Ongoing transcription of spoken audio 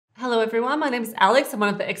everyone, my name is Alex. I'm one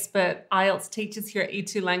of the expert IELTS teachers here at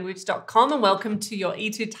e2language.com and welcome to your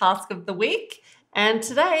E2 task of the week. And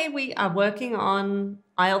today we are working on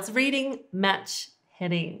IELTS Reading Match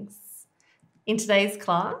Headings. In today's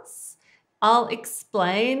class, I'll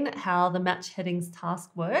explain how the Match Headings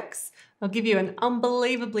task works. I'll give you an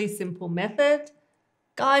unbelievably simple method,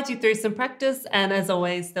 guide you through some practice, and as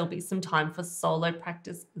always, there'll be some time for solo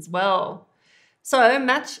practice as well. So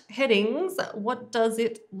match headings, what does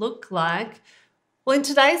it look like? Well, in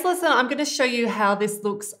today's lesson, I'm going to show you how this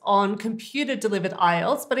looks on computer-delivered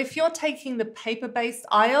IELTS, but if you're taking the paper-based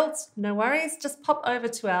IELTS, no worries, just pop over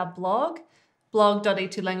to our blog,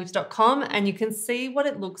 blog.e2language.com, and you can see what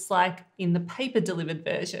it looks like in the paper-delivered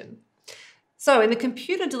version. So in the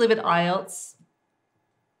computer-delivered IELTS,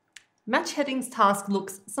 match headings task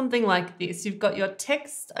looks something like this. You've got your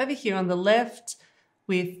text over here on the left,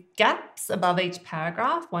 with gaps above each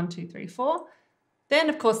paragraph, 1, 2, 3, 4. Then,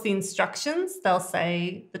 of course, the instructions, they'll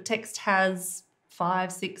say the text has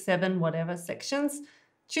 5, 6, 7, whatever sections.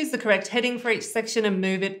 Choose the correct heading for each section and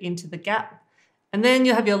move it into the gap. And then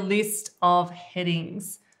you have your list of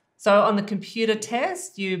headings. So on the computer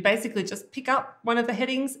test, you basically just pick up one of the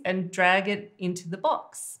headings and drag it into the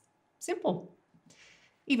box. Simple.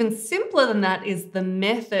 Even simpler than that is the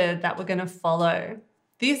method that we're going to follow.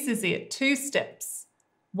 This is it, 2 steps.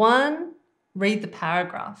 1, read the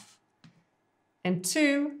paragraph. And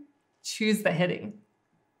 2, choose the heading.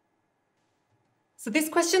 So this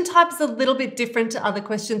question type is a little bit different to other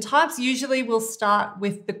question types. Usually we'll start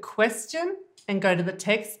with the question and go to the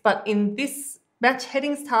text, but in this match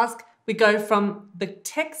headings task, we go from the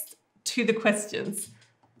text to the questions.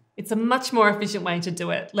 It's a much more efficient way to do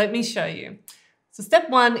it. Let me show you. So step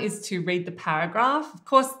 1 is to read the paragraph. Of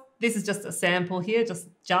course, this is just a sample here, just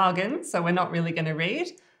jargon, so we're not really going to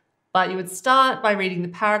read. But you would start by reading the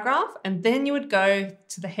paragraph and then you would go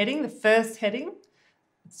to the heading, the first heading,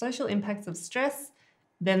 social impacts of stress,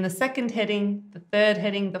 then the second heading, the third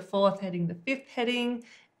heading, the fourth heading, the fifth heading,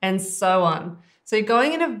 and so on. So you're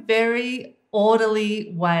going in a very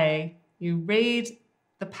orderly way. You read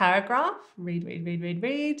the paragraph,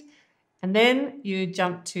 read, and then you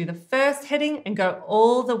jump to the first heading and go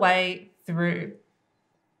all the way through.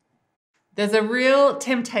 There's a real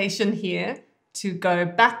temptation here to go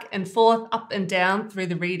back and forth, up and down through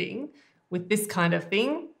the reading with this kind of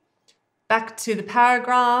thing. Back to the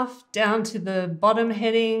paragraph, down to the bottom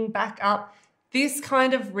heading, back up. This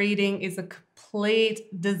kind of reading is a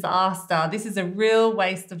complete disaster. This is a real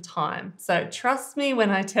waste of time. So trust me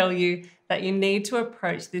when I tell you that you need to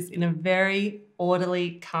approach this in a very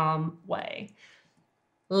orderly, calm way.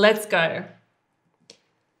 Let's go.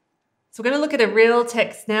 So we're going to look at a real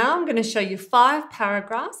text now. I'm going to show you 5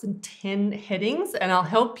 paragraphs and 10 headings, and I'll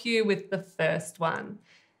help you with the first one.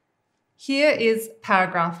 Here is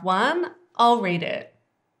paragraph 1. I'll read it.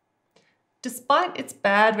 Despite its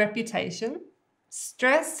bad reputation,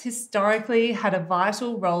 stress historically had a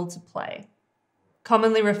vital role to play.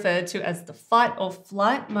 Commonly referred to as the fight or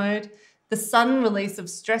flight mode, the sudden release of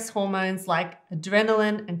stress hormones like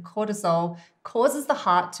adrenaline and cortisol causes the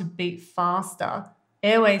heart to beat faster,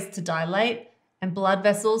 airways to dilate, and blood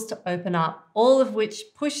vessels to open up, all of which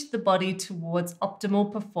push the body towards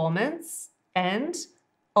optimal performance and,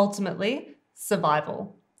 ultimately,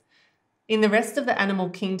 survival. In the rest of the animal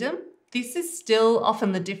kingdom, this is still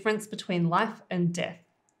often the difference between life and death.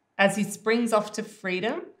 As he springs off to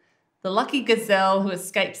freedom, the lucky gazelle who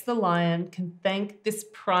escapes the lion can thank this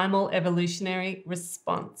primal evolutionary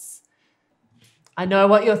response. I know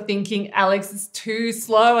what you're thinking, Alex, is too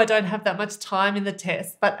slow. I don't have that much time in the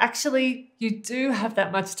test, but actually you do have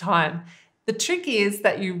that much time. The trick is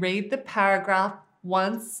that you read the paragraph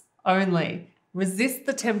once only. Resist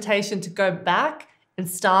the temptation to go back and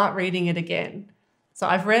start reading it again. So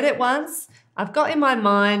I've read it once. I've got in my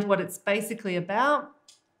mind what it's basically about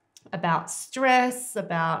stress,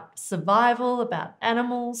 about survival, about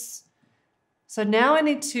animals. So now I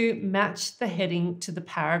need to match the heading to the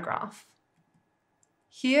paragraph.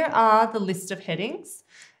 Here are the list of headings.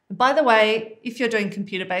 By the way, if you're doing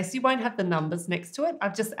computer-based, you won't have the numbers next to it.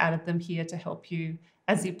 I've just added them here to help you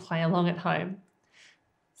as you play along at home.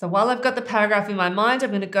 So while I've got the paragraph in my mind, I'm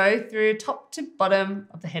going to go through top to bottom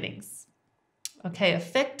of the headings. Okay,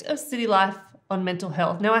 effect of city life on mental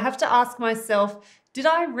health. Now I have to ask myself, did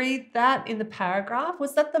I read that in the paragraph?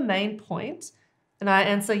 Was that the main point? And I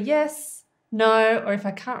answer yes, no, or if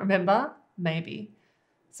I can't remember, maybe.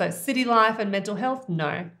 So city life and mental health,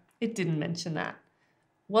 no, it didn't mention that.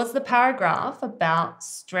 Was the paragraph about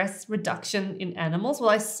stress reduction in animals? Well,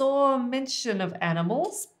 I saw mention of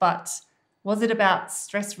animals, but was it about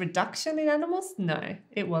stress reduction in animals? No,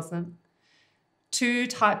 it wasn't. 2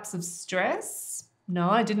 types of stress. No,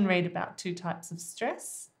 I didn't read about 2 types of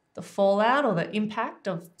stress. The fallout or the impact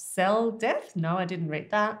of cell death. No, I didn't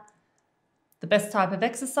read that. The best type of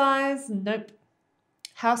exercise. Nope.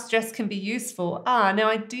 How stress can be useful. Now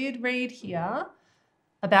I did read here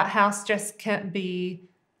about how stress can be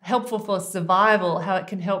helpful for survival, how it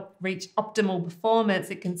can help reach optimal performance.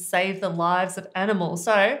 It can save the lives of animals.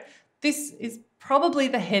 So this is probably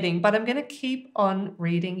the heading, but I'm going to keep on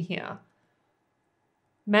reading here.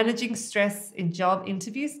 Managing stress in job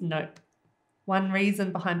interviews? Nope. One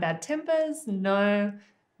reason behind bad tempers? No.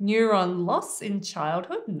 Neuron loss in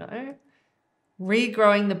childhood? No.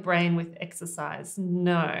 Regrowing the brain with exercise?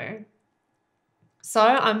 No. So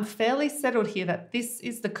I'm fairly settled here that this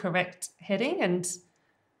is the correct heading, and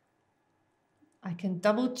I can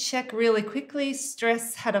double check really quickly.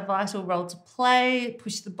 Stress had a vital role to play,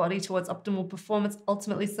 push the body towards optimal performance,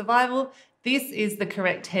 ultimately survival. This is the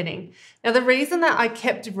correct heading. Now, the reason that I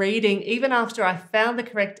kept reading even after I found the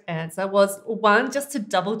correct answer was 1, just to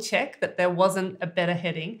double check that there wasn't a better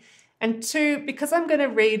heading. And 2, because I'm going to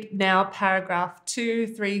read now paragraph 2,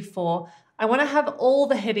 3, 4, I want to have all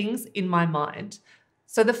the headings in my mind.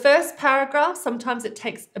 So the first paragraph, sometimes it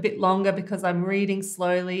takes a bit longer because I'm reading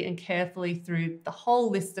slowly and carefully through the whole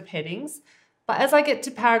list of headings. But as I get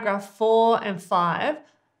to paragraph 4 and 5,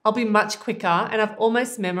 I'll be much quicker and I've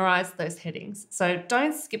almost memorized those headings. So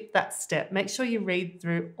don't skip that step. Make sure you read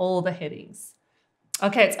through all the headings.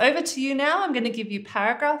 Okay, it's over to you now. I'm going to give you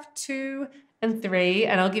paragraph 2 and 3,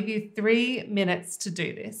 and I'll give you 3 minutes to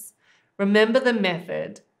do this. Remember the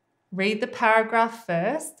method. Read the paragraph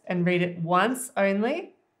first and read it once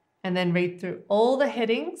only, and then read through all the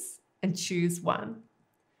headings and choose one.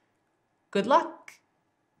 Good luck.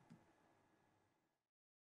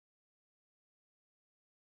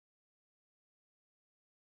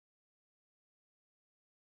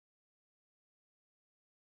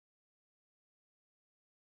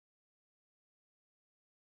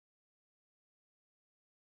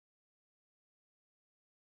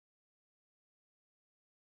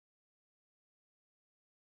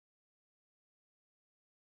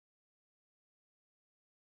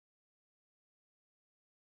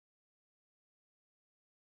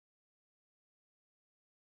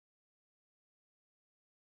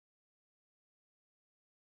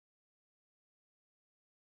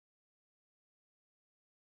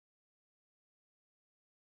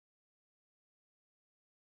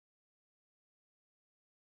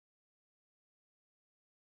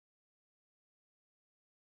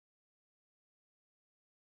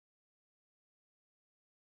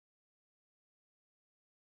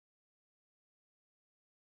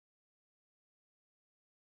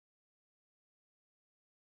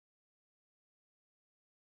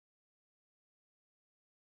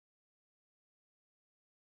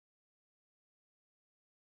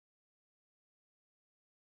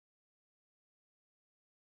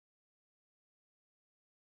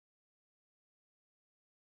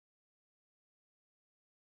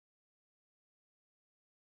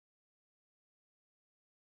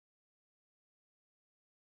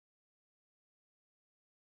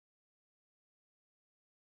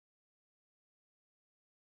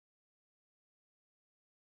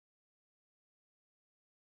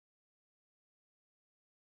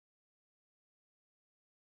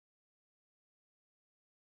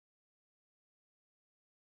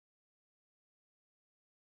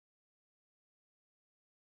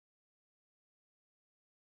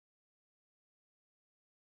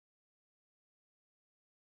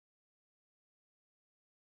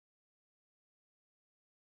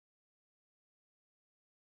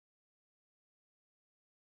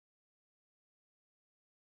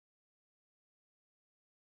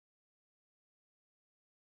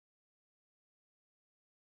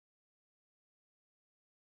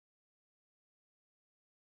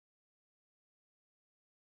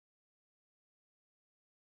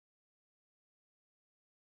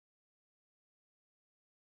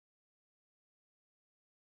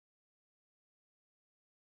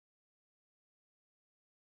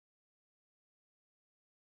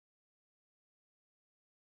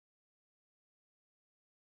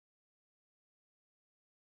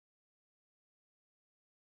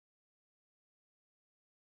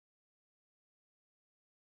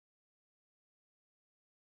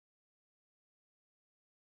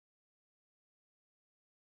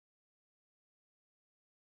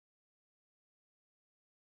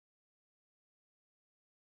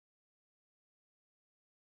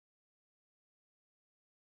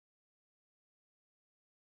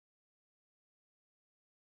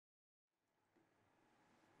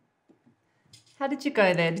 How did you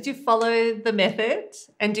go there? Did you follow the method?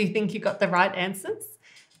 And do you think you got the right answers?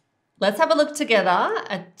 Let's have a look together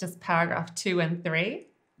at just paragraph 2 and 3.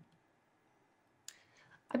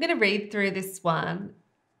 I'm going to read through this one.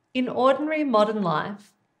 In ordinary modern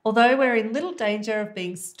life, although we're in little danger of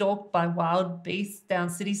being stalked by wild beasts down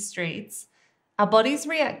city streets, our bodies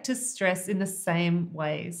react to stress in the same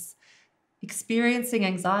ways. Experiencing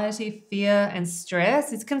anxiety, fear, and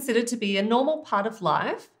stress is considered to be a normal part of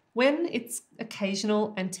life when it's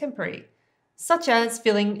occasional and temporary, such as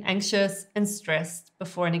feeling anxious and stressed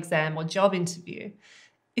before an exam or job interview.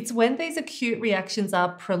 It's when these acute reactions are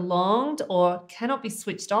prolonged or cannot be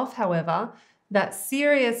switched off, however, that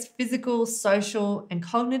serious physical, social, and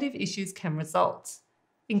cognitive issues can result.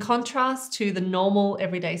 In contrast to the normal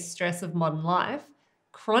everyday stress of modern life,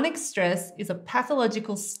 chronic stress is a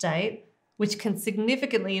pathological state which can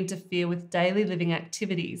significantly interfere with daily living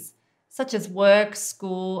activities, such as work,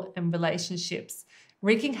 school, and relationships,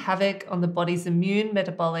 wreaking havoc on the body's immune,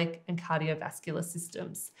 metabolic, and cardiovascular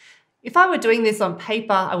systems. If I were doing this on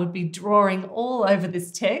paper, I would be drawing all over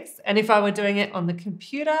this text, and if I were doing it on the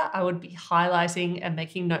computer, I would be highlighting and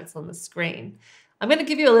making notes on the screen. I'm going to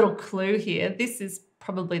give you a little clue here. This is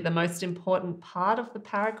probably the most important part of the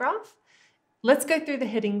paragraph. Let's go through the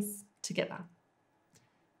headings together.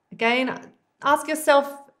 Again, ask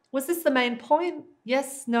yourself, was this the main point?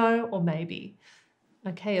 Yes, no, or maybe?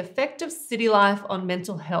 Okay, effect of city life on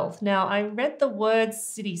mental health. Now, I read the word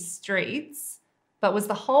city streets, but was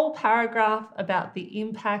the whole paragraph about the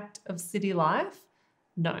impact of city life?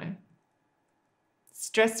 No.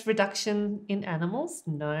 Stress reduction in animals?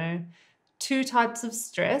 No. 2 types of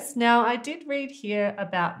stress. Now, I did read here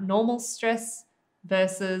about normal stress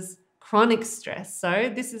versus chronic stress.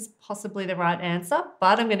 So this is possibly the right answer,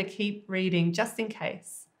 but I'm going to keep reading just in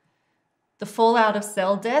case. The fallout of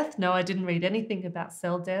cell death. No, I didn't read anything about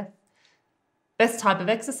cell death. Best type of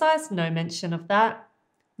exercise. No mention of that.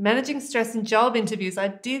 Managing stress in job interviews. I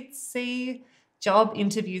did see job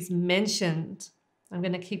interviews mentioned. I'm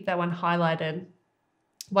going to keep that one highlighted.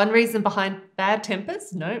 One reason behind bad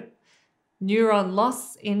tempers? Nope. Neuron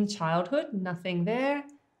loss in childhood? Nothing there.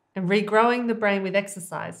 And regrowing the brain with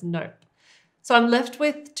exercise? Nope. So I'm left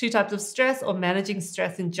with 2 types of stress or managing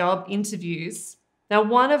stress in job interviews. Now,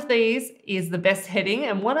 one of these is the best heading,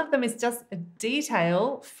 and one of them is just a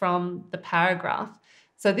detail from the paragraph.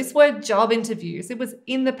 So this word job interviews, it was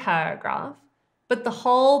in the paragraph, but the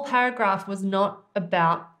whole paragraph was not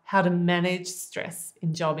about how to manage stress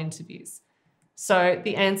in job interviews. So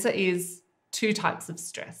the answer is 2 types of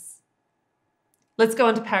stress. Let's go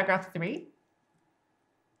on to paragraph 3.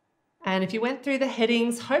 And if you went through the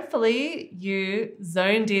headings, hopefully you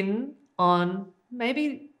zoned in on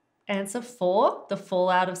maybe answer 4, the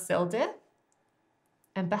fallout of cell death.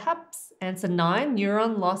 And perhaps answer 9,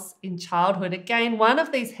 neuron loss in childhood. Again, one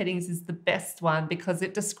of these headings is the best one because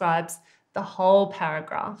it describes the whole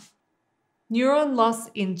paragraph. Neuron loss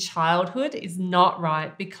in childhood is not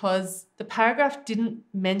right because the paragraph didn't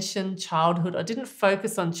mention childhood or didn't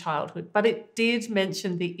focus on childhood, but it did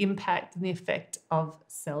mention the impact and the effect of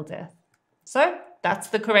cell death. So that's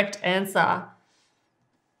the correct answer.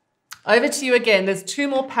 Over to you again. There's 2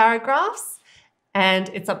 more paragraphs and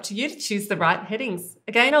it's up to you to choose the right headings.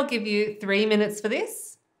 Again, I'll give you 3 minutes for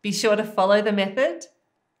this. Be sure to follow the method.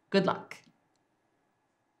 Good luck.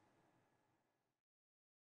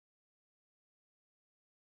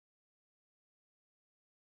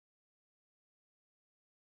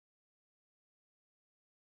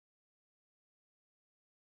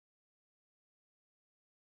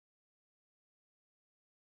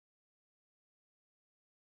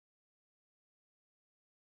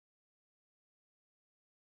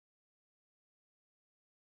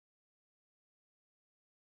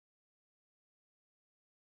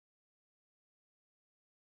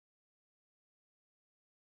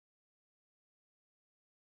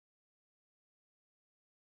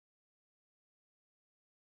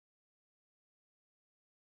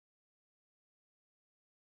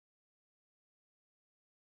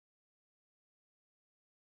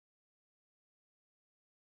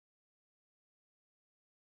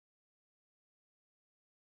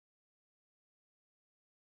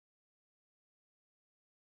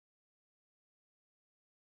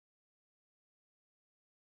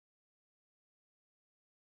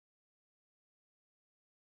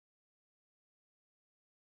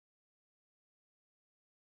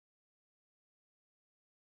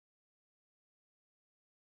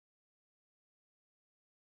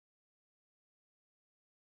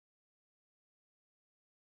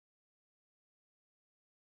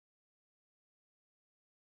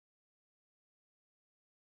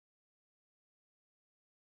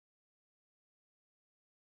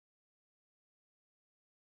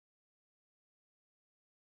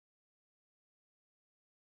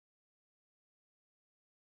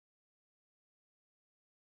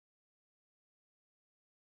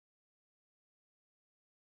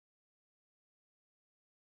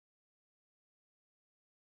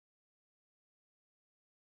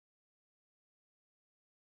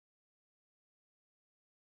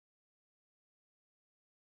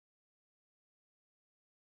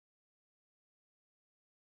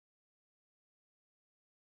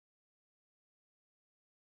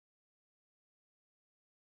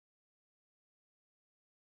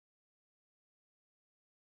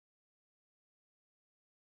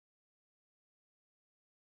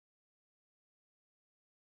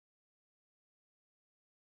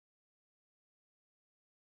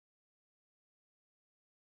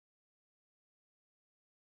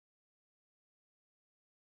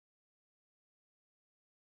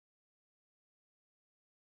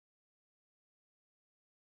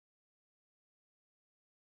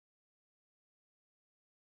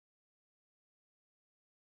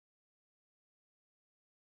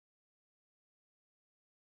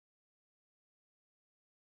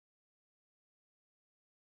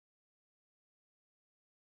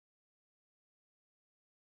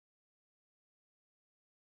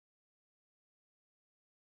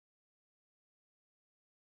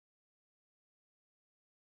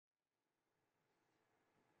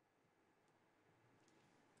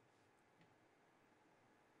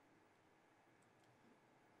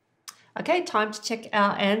 Okay, time to check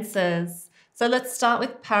our answers. So let's start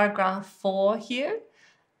with paragraph 4 here.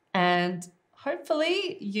 And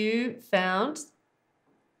hopefully you found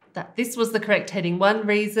that this was the correct heading. One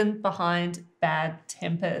reason behind bad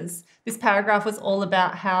tempers. This paragraph was all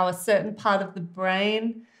about how a certain part of the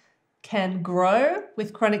brain can grow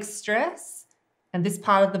with chronic stress. And this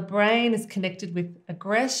part of the brain is connected with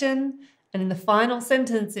aggression. And in the final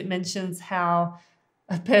sentence, it mentions how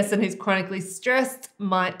a person who's chronically stressed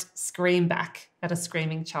might scream back at a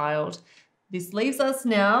screaming child. This leaves us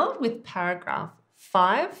now with paragraph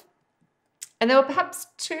 5. And there were perhaps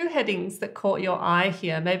 2 headings that caught your eye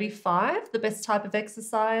here. Maybe 5, the best type of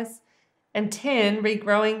exercise, and 10,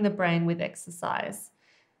 regrowing the brain with exercise.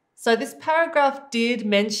 So this paragraph did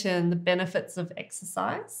mention the benefits of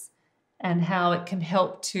exercise and how it can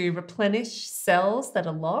help to replenish cells that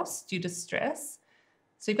are lost due to stress.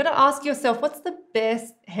 So you've got to ask yourself, what's the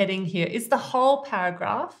best heading here? Is the whole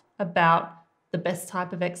paragraph about the best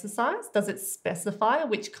type of exercise? Does it specify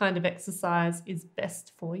which kind of exercise is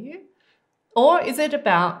best for you? Or is it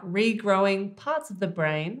about regrowing parts of the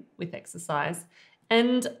brain with exercise?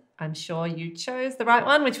 And I'm sure you chose the right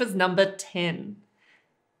one, which was number 10.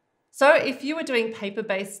 So if you were doing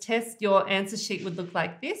paper-based tests, your answer sheet would look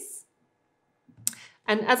like this.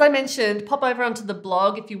 And as I mentioned, pop over onto the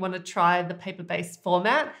blog if you want to try the paper-based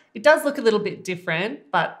format. It does look a little bit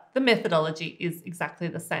different, but the methodology is exactly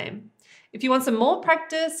the same. If you want some more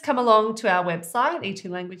practice, come along to our website,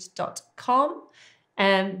 e2language.com.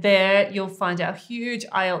 And there you'll find our huge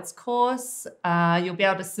IELTS course. You'll be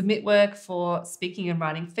able to submit work for speaking and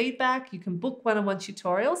writing feedback. You can book one-on-one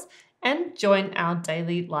tutorials and join our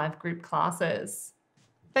daily live group classes.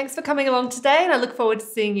 Thanks for coming along today, and I look forward to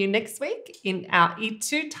seeing you next week in our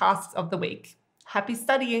E2 Tasks of the Week. Happy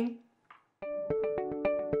studying!